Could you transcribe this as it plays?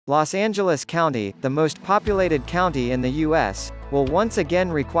Los Angeles County, the most populated county in the U.S., will once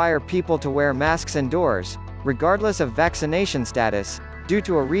again require people to wear masks indoors, regardless of vaccination status, due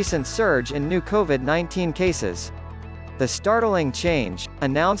to a recent surge in new COVID-19 cases. The startling change,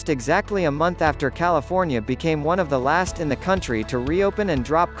 announced exactly a month after California became one of the last in the country to reopen and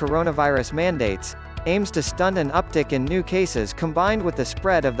drop coronavirus mandates, aims to stunt an uptick in new cases combined with the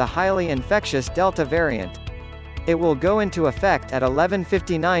spread of the highly infectious Delta variant. It will go into effect at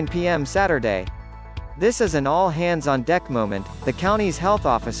 11:59 p.m. Saturday. This is an all-hands-on-deck moment, the county's health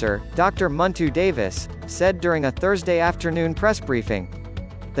officer, Dr. Muntu Davis, said during a Thursday afternoon press briefing.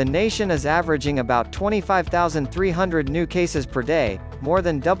 The nation is averaging about 25,300 new cases per day, more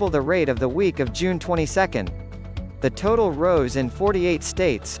than double the rate of the week of June 22. The total rose in 48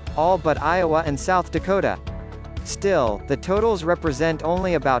 states, all but Iowa and South Dakota. Still, the totals represent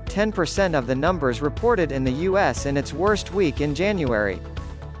only about 10% of the numbers reported in the U.S. in its worst week in January.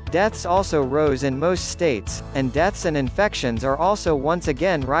 Deaths also rose in most states, and deaths and infections are also once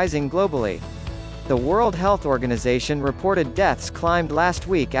again rising globally. The World Health Organization reported deaths climbed last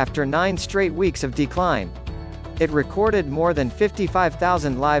week after 9 straight weeks of decline. It recorded more than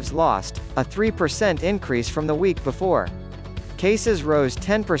 55,000 lives lost, a 3% increase from the week before. Cases rose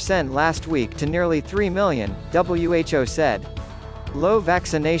 10% last week to nearly 3 million, WHO said. Low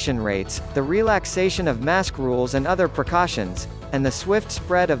vaccination rates, the relaxation of mask rules and other precautions, and the swift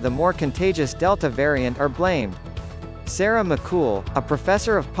spread of the more contagious Delta variant are blamed. Sarah McCool, a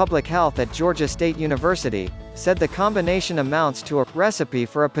professor of public health at Georgia State University, said the combination amounts to a recipe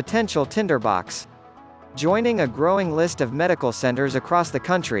for a potential tinderbox. Joining a growing list of medical centers across the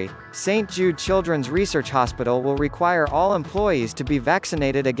country, St. Jude Children's Research Hospital will require all employees to be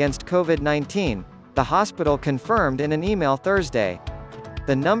vaccinated against COVID-19, the hospital confirmed in an email Thursday.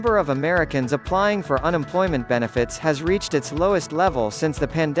 The number of Americans applying for unemployment benefits has reached its lowest level since the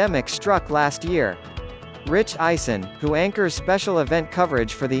pandemic struck last year. Rich Eisen, who anchors special event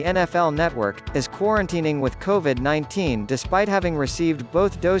coverage for the NFL Network, is quarantining with COVID-19 despite having received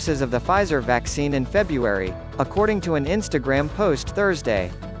both doses of the Pfizer vaccine in February, according to an Instagram post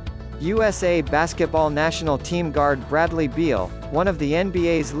Thursday. USA Basketball national team guard Bradley Beal, one of the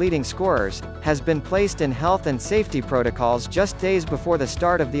NBA's leading scorers, has been placed in health and safety protocols just days before the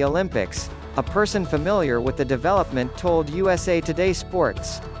start of the Olympics, a person familiar with the development told USA Today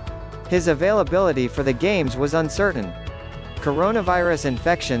Sports. His availability for the games was uncertain. Coronavirus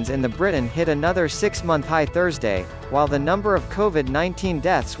infections in Britain hit another 6-month high Thursday, while the number of COVID-19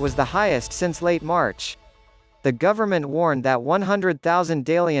 deaths was the highest since late March. The government warned that 100,000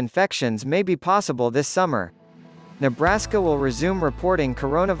 daily infections may be possible this summer. Nebraska will resume reporting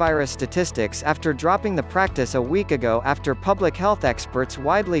coronavirus statistics after dropping the practice a week ago after public health experts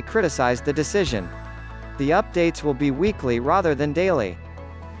widely criticized the decision. The updates will be weekly rather than daily.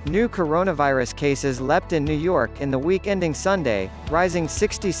 New coronavirus cases leapt in New York in the week ending Sunday, rising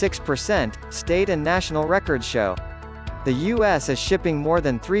 66%, state and national records show. The U.S. is shipping more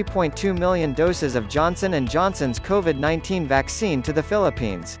than 3.2 million doses of Johnson & Johnson's COVID-19 vaccine to the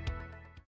Philippines.